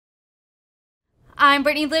I'm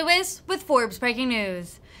Brittany Lewis with Forbes Breaking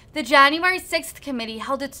News. The January 6th committee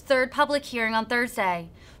held its third public hearing on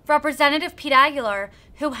Thursday. Representative Pete Aguilar,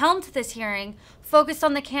 who helmed this hearing, focused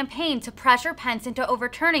on the campaign to pressure Pence into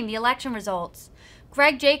overturning the election results.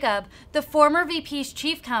 Greg Jacob, the former VP's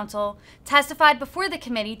chief counsel, testified before the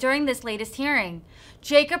committee during this latest hearing.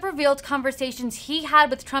 Jacob revealed conversations he had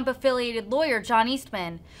with Trump-affiliated lawyer John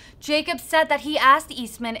Eastman. Jacob said that he asked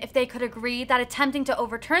Eastman if they could agree that attempting to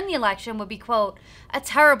overturn the election would be, quote, a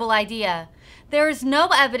terrible idea. There is no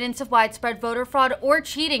evidence of widespread voter fraud or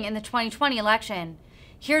cheating in the 2020 election.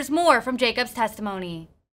 Here's more from Jacob's testimony.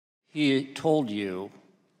 He told you,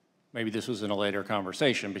 maybe this was in a later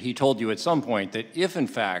conversation, but he told you at some point that if, in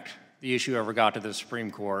fact, the issue ever got to the Supreme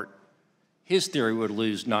Court, his theory would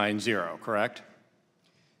lose 9-0, correct?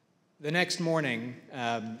 The next morning,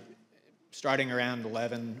 starting around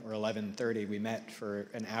 11 or 11:30, we met for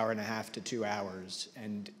an hour and a half to 2 hours.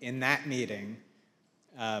 And in that meeting,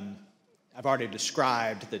 I've already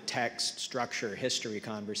described the text, structure, history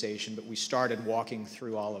conversation, but we started walking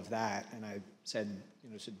through all of that. And I said,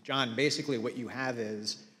 John, basically what you have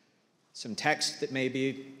is some text that may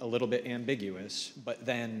be a little bit ambiguous, but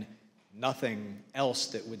then nothing else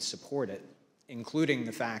that would support it, including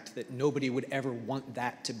the fact that nobody would ever want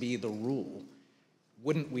that to be the rule.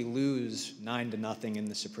 Wouldn't we lose 9-0 in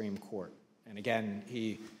the Supreme Court? And again,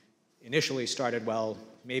 he initially started, well,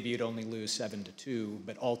 maybe you'd only lose 7-2,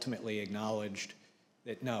 but ultimately acknowledged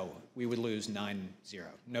that no, we would lose 9-0.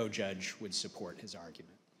 No judge would support his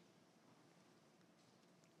argument.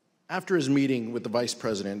 After his meeting with the Vice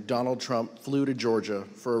President, Donald Trump flew to Georgia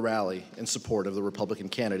for a rally in support of the Republican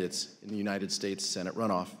candidates in the United States Senate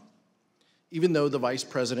runoff. Even though the Vice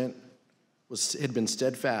President had been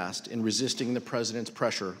steadfast in resisting the President's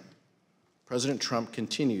pressure, President Trump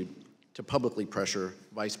continued to publicly pressure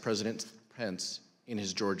Vice President Pence in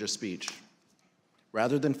his Georgia speech.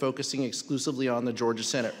 Rather than focusing exclusively on the Georgia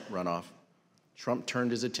Senate runoff, Trump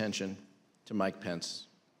turned his attention to Mike Pence.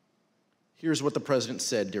 Here's what the President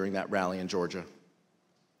said during that rally in Georgia.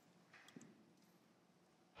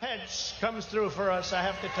 Pence comes through for us, I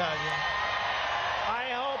have to tell you. I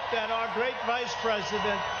hope that our great Vice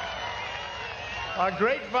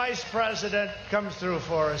President comes through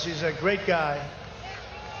for us. He's a great guy.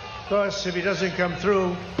 Of course, if he doesn't come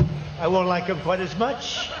through, I won't like him quite as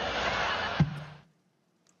much.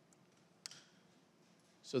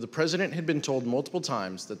 So the President had been told multiple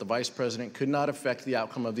times that the Vice President could not affect the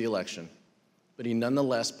outcome of the election, but he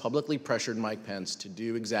nonetheless publicly pressured Mike Pence to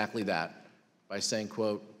do exactly that by saying,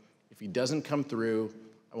 quote, if he doesn't come through,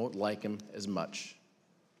 I won't like him as much.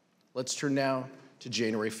 Let's turn now to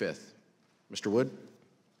January 5th. Mr. Wood?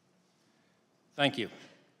 Thank you.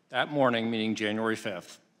 That morning, meaning January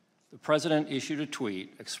 5th, the President issued a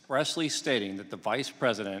tweet expressly stating that the Vice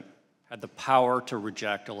President had the power to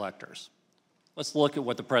reject electors. Let's look at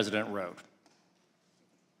what the President wrote.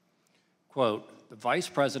 Quote, the Vice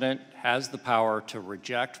President has the power to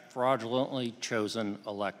reject fraudulently chosen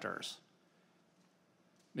electors.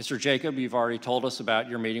 Mr. Jacob, you've already told us about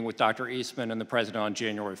your meeting with Dr. Eastman and the President on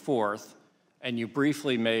January 4th, and you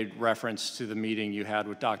briefly made reference to the meeting you had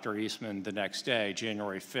with Dr. Eastman the next day,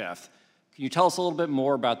 January 5th. Can you tell us a little bit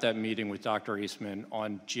more about that meeting with Dr. Eastman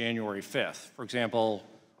on January 5th? For example,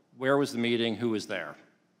 where was the meeting? Who was there?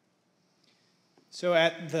 So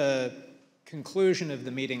at the conclusion of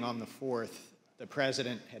the meeting on the 4th, the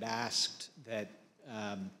President had asked that,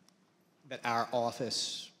 that our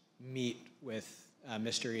office meet with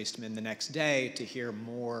Mr. Eastman the next day to hear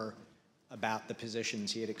more about the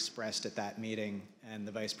positions he had expressed at that meeting, and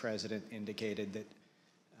the Vice President indicated that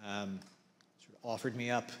sort of offered me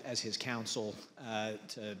up as his counsel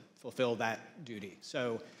to fulfill that duty.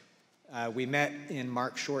 So we met in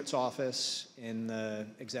Mark Short's office in the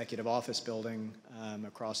Executive Office Building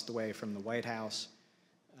across the way from the White House.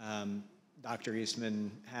 Dr. Eastman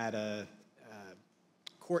had a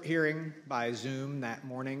court hearing by Zoom that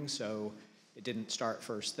morning, so it didn't start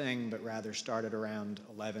first thing, but rather started around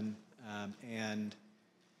 11. And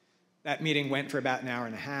that meeting went for about an hour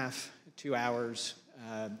and a half, 2 hours.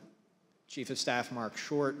 Chief of Staff Mark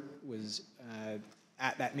Short was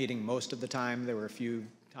at that meeting most of the time. There were a few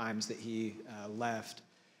times that he left.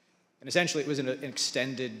 And essentially, it was an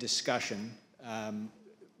extended discussion.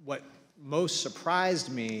 What most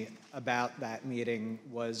surprised me about that meeting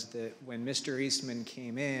was that when Mr. Eastman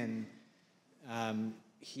came in,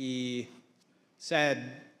 he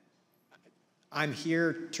said, I'm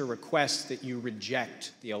here to request that you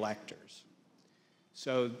reject the electors.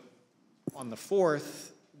 So on the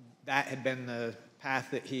 4th, that had been the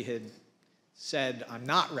path that he had said, I'm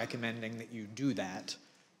not recommending that you do that.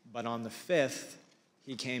 But on the 5th,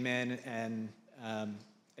 he came in and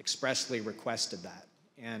expressly requested that.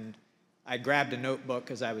 And I grabbed a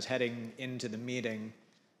notebook as I was heading into the meeting.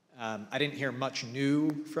 I didn't hear much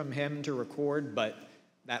new from him to record, but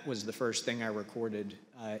that was the first thing I recorded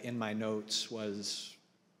in my notes, was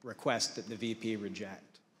request that the VP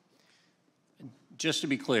reject. Just to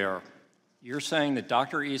be clear, you're saying that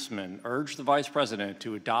Dr. Eastman urged the Vice President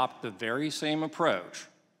to adopt the very same approach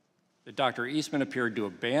that Dr. Eastman appeared to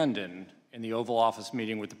abandon in the Oval Office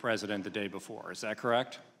meeting with the President the day before. Is that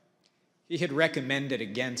correct? He had recommended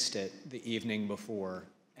against it the evening before,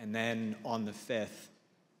 and then on the 5th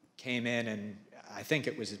came in, and I think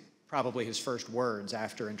it was probably his first words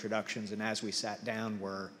after introductions and as we sat down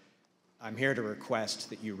were, "I'm here to request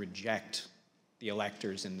that you reject the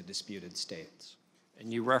electors in the disputed states."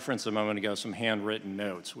 And you referenced a moment ago some handwritten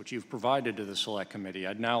notes, which you've provided to the Select Committee.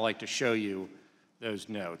 I'd now like to show you those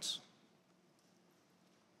notes.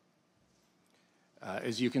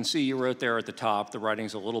 As you can see, you wrote there at the top, the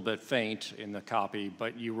writing's a little bit faint in the copy,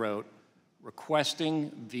 but you wrote,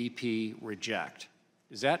 "Requesting VP reject."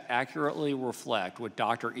 Does that accurately reflect what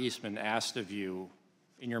Dr. Eastman asked of you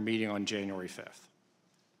in your meeting on January 5th?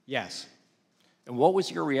 Yes. And what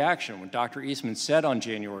was your reaction when Dr. Eastman said on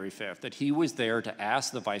January 5th that he was there to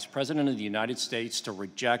ask the Vice President of the United States to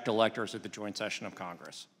reject electors at the joint session of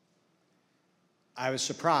Congress? I was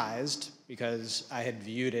surprised because I had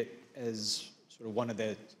viewed it as sort of one of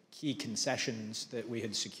the key concessions that we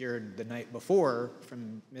had secured the night before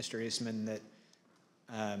from Mr. Eastman that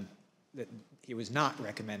that he was not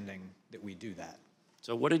recommending that we do that.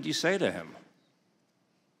 So what did you say to him?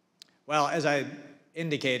 Well, as I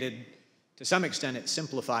indicated, to some extent it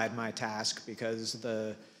simplified my task because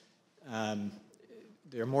there are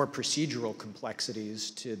more procedural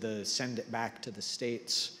complexities to the send it back to the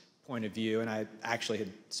states point of view, and I actually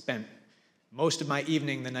had spent most of my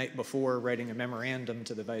evening the night before writing a memorandum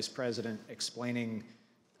to the Vice President explaining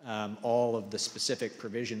all of the specific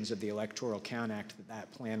provisions of the Electoral Count Act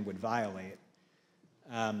that plan would violate.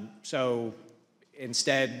 So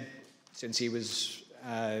instead, since he was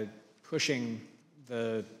pushing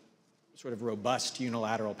the sort of robust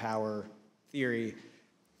unilateral power theory,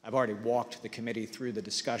 I've already walked the committee through the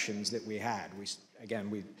discussions that we had.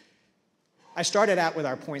 I started out with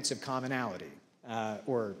our points of commonality,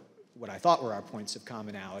 or what I thought were our points of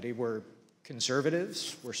commonality. We're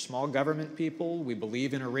conservatives, we're small government people, we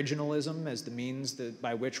believe in originalism as the means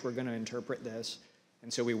by which we're going to interpret this.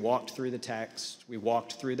 And so we walked through the text, we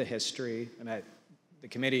walked through the history, and the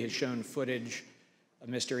committee has shown footage of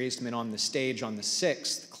Mr. Eastman on the stage on the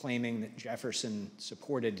 6th claiming that Jefferson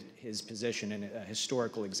supported his position in a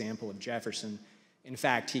historical example of Jefferson. In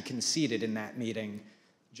fact, he conceded in that meeting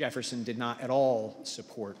Jefferson did not at all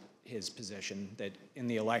support his position, that in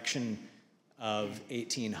the election of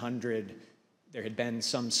 1800, there had been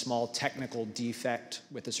some small technical defect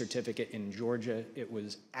with the certificate in Georgia. It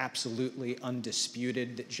was absolutely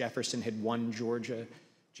undisputed that Jefferson had won Georgia.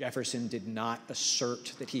 Jefferson did not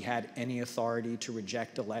assert that he had any authority to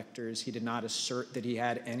reject electors. He did not assert that he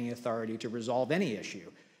had any authority to resolve any issue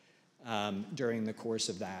during the course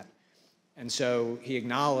of that. And so he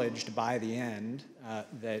acknowledged by the end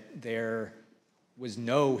that there was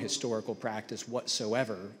no historical practice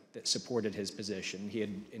whatsoever that supported his position. He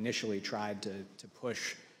had initially tried to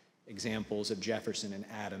push examples of Jefferson and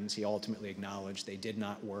Adams. He ultimately acknowledged they did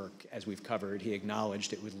not work, as we've covered. He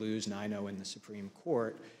acknowledged it would lose 9-0 in the Supreme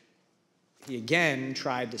Court. He again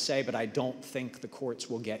tried to say, but I don't think the courts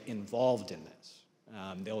will get involved in this.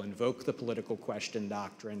 They'll invoke the political question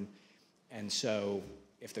doctrine, and so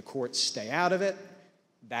if the courts stay out of it,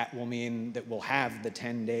 that will mean that we'll have the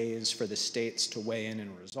 10 days for the states to weigh in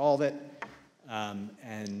and resolve it,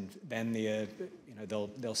 and then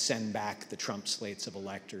they'll send back the Trump slates of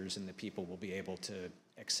electors, and the people will be able to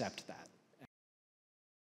accept that.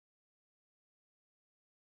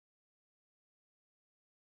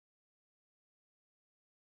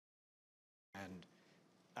 And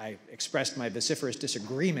I expressed my vociferous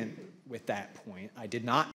disagreement with that point. I did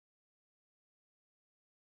not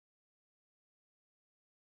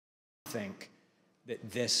think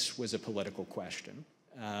that this was a political question.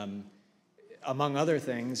 Among other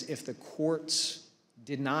things, if the courts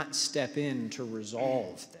did not step in to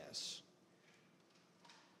resolve this,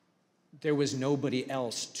 there was nobody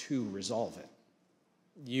else to resolve it.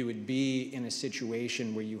 You would be in a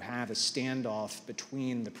situation where you have a standoff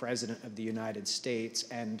between the President of the United States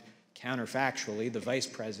and, counterfactually, the Vice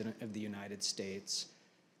President of the United States,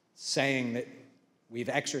 saying that we've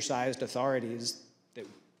exercised authorities that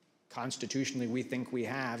constitutionally we think we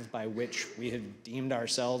have, by which we have deemed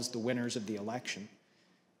ourselves the winners of the election.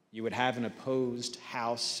 You would have an opposed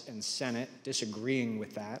House and Senate disagreeing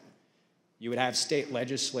with that. You would have state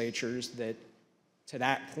legislatures that, to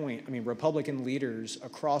that point, I mean, Republican leaders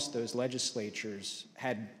across those legislatures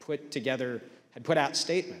had put out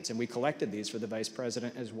statements, and we collected these for the vice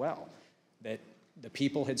president as well, that the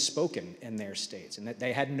people had spoken in their states and that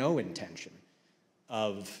they had no intention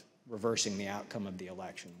of reversing the outcome of the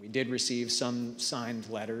election. We did receive some signed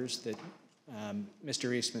letters that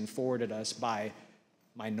Mr. Eastman forwarded us by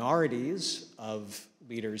minorities of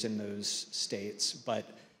leaders in those states,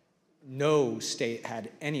 but no state had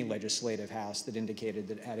any legislative house that indicated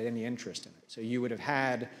that it had any interest in it. So you would have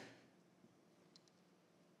had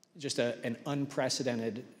just an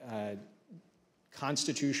unprecedented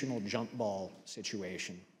constitutional jump ball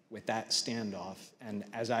situation with that standoff. And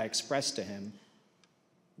as I expressed to him,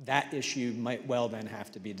 that issue might well then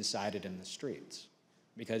have to be decided in the streets.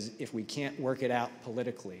 Because if we can't work it out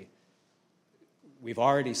politically, we've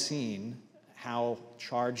already seen how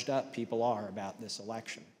charged up people are about this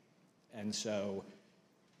election. And so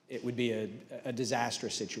it would be a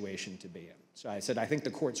disastrous situation to be in. So I said, I think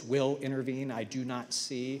the courts will intervene. I do not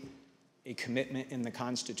see a commitment in the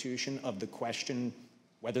Constitution of the question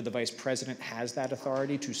whether the vice president has that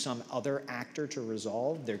authority to some other actor to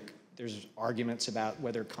resolve. There's arguments about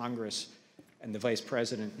whether Congress and the vice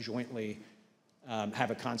president jointly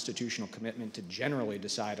have a constitutional commitment to generally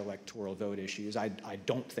decide electoral vote issues. I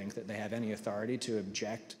don't think that they have any authority to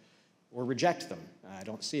object or reject them. I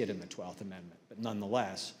don't see it in the 12th Amendment, but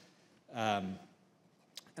nonetheless. And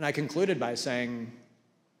I concluded by saying,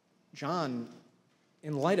 John,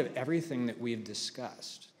 in light of everything that we've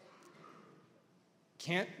discussed,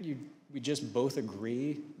 can't we just both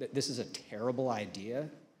agree that this is a terrible idea?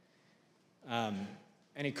 And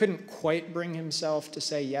he couldn't quite bring himself to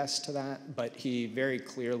say yes to that, but he very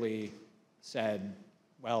clearly said,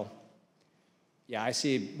 well, yeah, I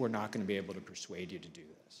see we're not going to be able to persuade you to do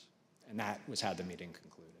this. And that was how the meeting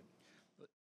concluded.